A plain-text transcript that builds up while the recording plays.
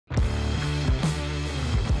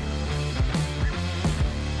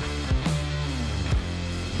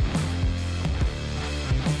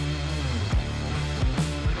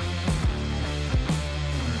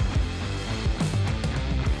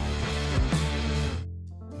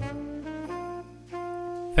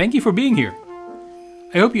thank you for being here.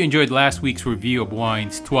 I hope you enjoyed last week's review of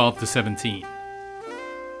wines 12 to 17.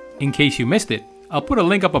 In case you missed it, I'll put a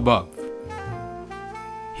link up above.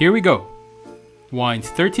 Here we go. Wines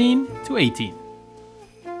 13 to 18.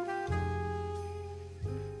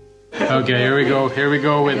 Okay, here we go. Here we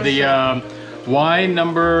go with the wine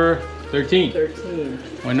number 13.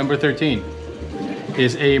 Wine number 13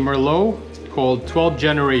 is a Merlot called 12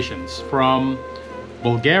 Generations from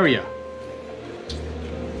Bulgaria.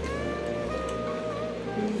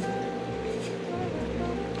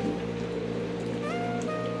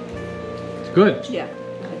 It's good. Yeah, I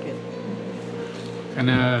like it. Kind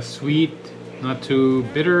of sweet, not too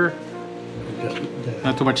bitter,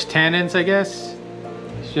 not too much tannins, I guess.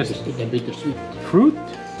 It's just fruit?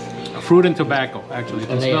 Fruit and tobacco, actually. You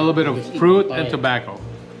can smell a little bit of fruit and tobacco.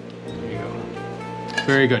 There you go.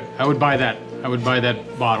 Very good. I would buy that. I would buy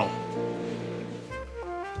that bottle.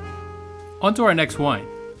 On to our next wine.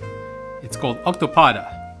 It's called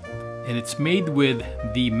Octopada, and it's made with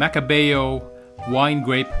the Macabeo wine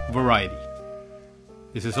grape variety.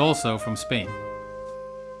 This is also from Spain.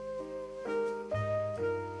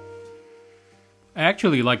 I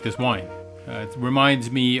actually like this wine. It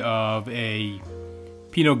reminds me of a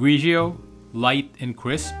Pinot Grigio, light and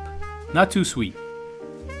crisp, not too sweet.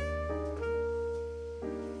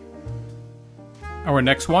 Our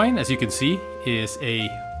next wine, as you can see, is a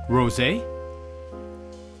rosé,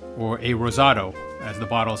 or a rosado, as the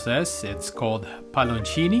bottle says. It's called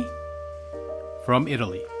Paloncini from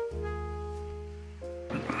Italy.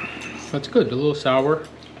 That's good, a little sour.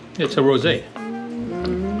 It's a rosé.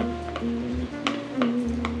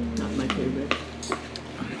 Not my favorite.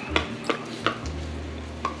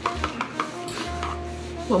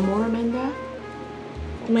 One more, Amanda?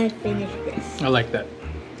 I'm gonna finish this. I like that.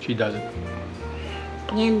 She does it.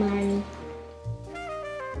 Yeah, Mommy.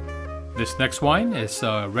 This next wine is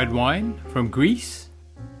red wine from Greece.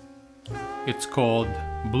 It's called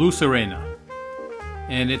Blue Serena,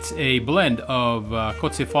 and it's a blend of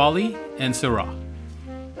Kotsifali and Syrah.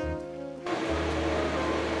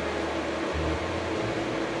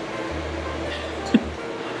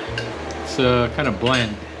 It's a kind of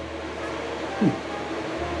blend.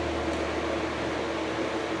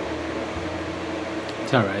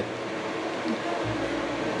 It's all right.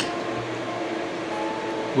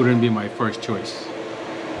 Wouldn't be my first choice.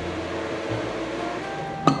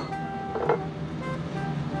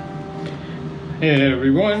 Hey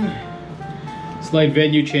everyone, slight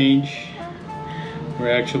venue change. We're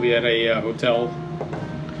actually at a hotel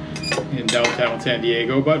in downtown San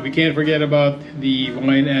Diego, but we can't forget about the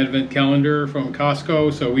wine advent calendar from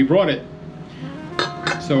Costco, so we brought it.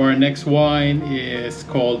 So our next wine is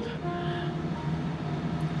called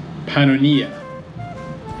Pannonia.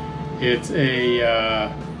 It's a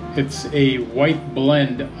white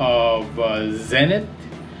blend of Zenit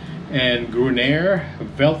and Gruner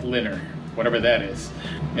Veltliner, whatever that is,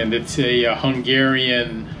 and it's a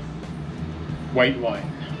Hungarian white wine.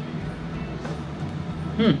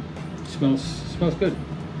 Smells good.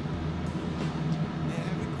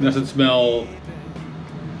 Doesn't smell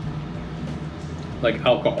like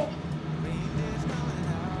alcohol.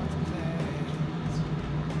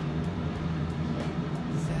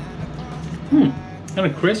 Kind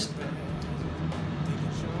of crisp,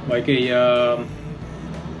 like a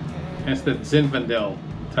has that Zinfandel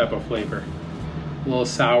type of flavor. A little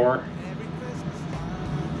sour.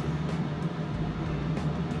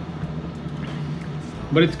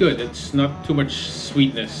 But it's good. It's not too much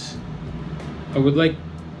sweetness. I would like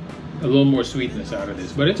a little more sweetness out of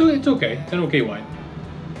this, but it's okay. It's an okay wine.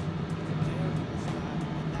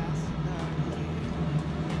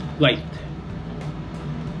 Light.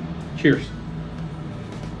 Cheers.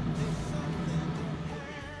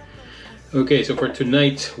 Okay, so for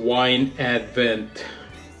tonight's wine advent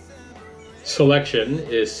selection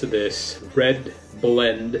is this red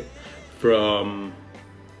blend from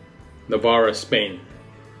Navarra, Spain.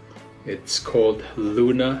 It's called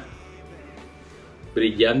Luna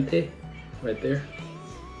Brillante, right there.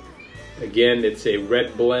 Again, it's a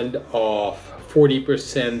red blend of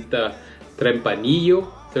 40% Tempranillo,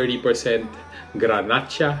 30%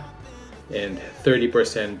 Granacha, and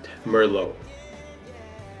 30% Merlot.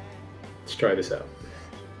 Let's try this out.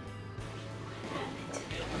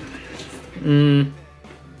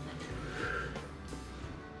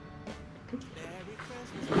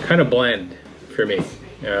 Kind of bland for me.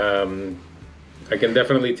 I can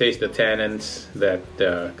definitely taste the tannins, that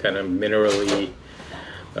kind of minerally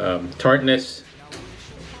tartness,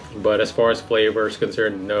 but as far as flavor is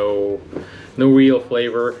concerned, no real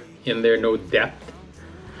flavor in there, no depth.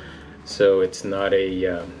 So it's not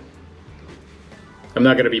a I'm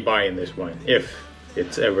not gonna be buying this wine if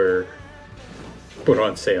it's ever put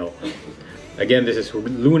on sale. Again, this is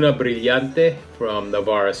Luna Brillante from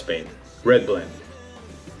Navarra, Spain. Red blend.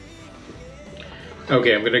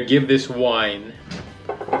 Okay, I'm gonna give this wine,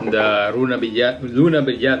 the Luna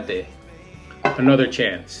Brillante, another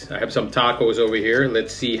chance. I have some tacos over here.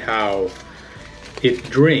 Let's see how it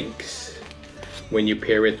drinks when you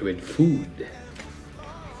pair it with food.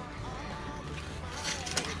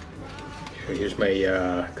 So here's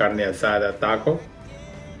my carne asada taco.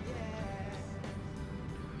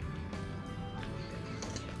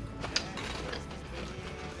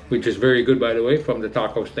 Which is very good, by the way, from the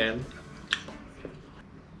taco stand.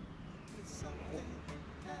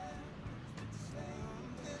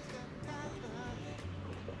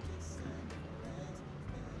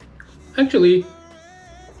 Actually,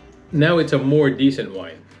 now it's a more decent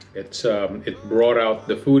wine. It's it brought out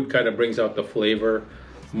the food, kind of brings out the flavor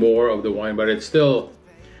more of the wine, but it's still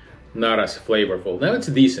not as flavorful. Now it's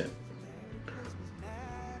decent.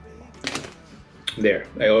 There,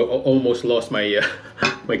 I almost lost my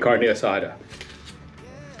my carne asada.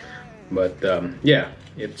 But yeah,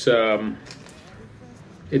 it's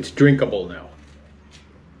drinkable now.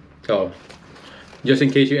 So just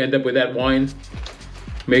in case you end up with that wine,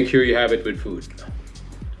 make sure you have it with food.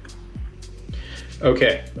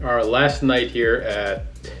 Okay, our last night here at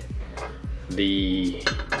the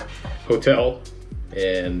hotel,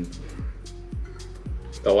 and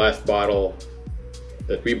the last bottle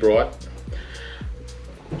that we brought.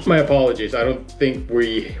 My apologies, I don't think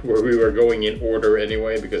we were going in order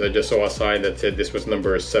anyway, because I just saw a sign that said this was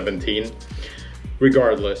number 17.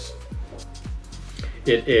 Regardless,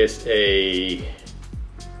 it is a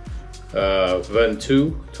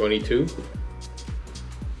Ventoux 22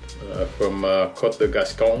 from Côte de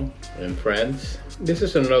Gascon in France. This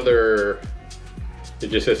is another, it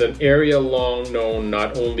just says, an area long known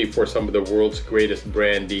not only for some of the world's greatest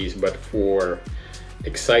brandies, but for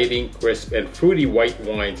exciting, crisp, and fruity white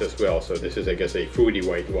wines as well. So this is, I guess, a fruity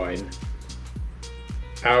white wine.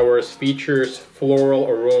 Ours features floral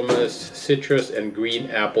aromas, citrus and green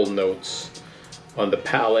apple notes on the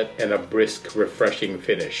palate, and a brisk, refreshing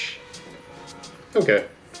finish. Okay.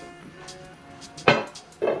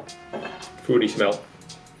 Fruity smell.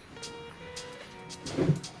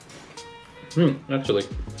 Actually,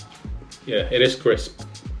 yeah, it is crisp.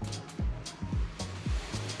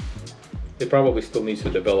 It probably still needs to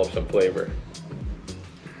develop some flavor.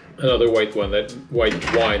 Another white wine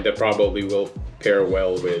that probably will pair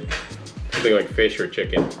well with something like fish or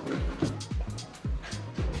chicken.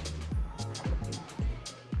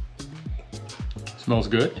 Smells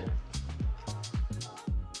good.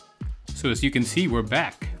 So as you can see, we're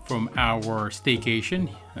back from our staycation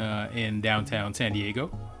in downtown San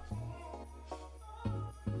Diego.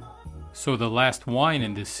 So the last wine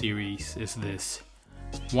in this series is this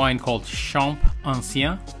wine called Champ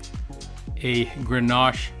Ancien, a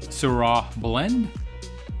Grenache Syrah blend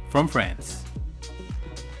from France.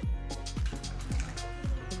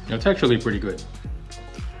 It's actually pretty good.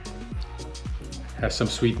 Has some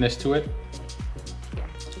sweetness to it.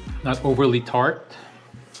 Not overly tart.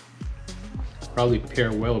 Probably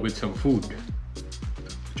pair well with some food,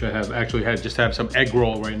 which I have actually just have some egg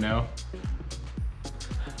roll right now.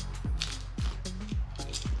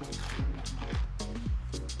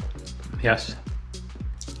 Yes.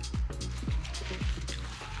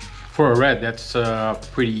 For a red, that's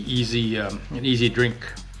pretty easy, an easy drink.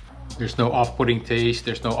 There's no off-putting taste,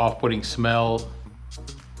 there's no off-putting smell.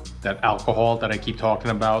 That alcohol that I keep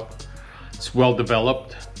talking about. It's well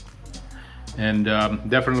developed, and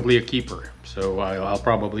definitely a keeper. So I'll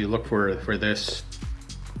probably look for this.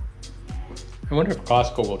 I wonder if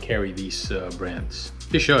Costco will carry these brands.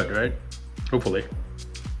 They should, right? Hopefully.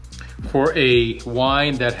 For a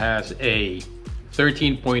wine that has a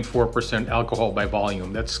 13.4% alcohol by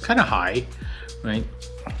volume, that's kind of high, right?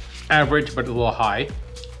 Average, but a little high.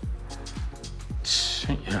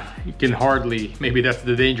 You can hardly, maybe that's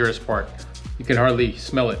the dangerous part, you can hardly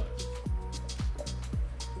smell it.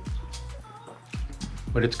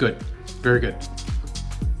 But it's good, very good.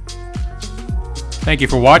 Thank you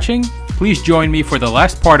for watching. Please join me for the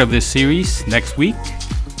last part of this series next week.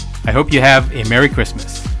 I hope you have a Merry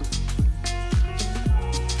Christmas.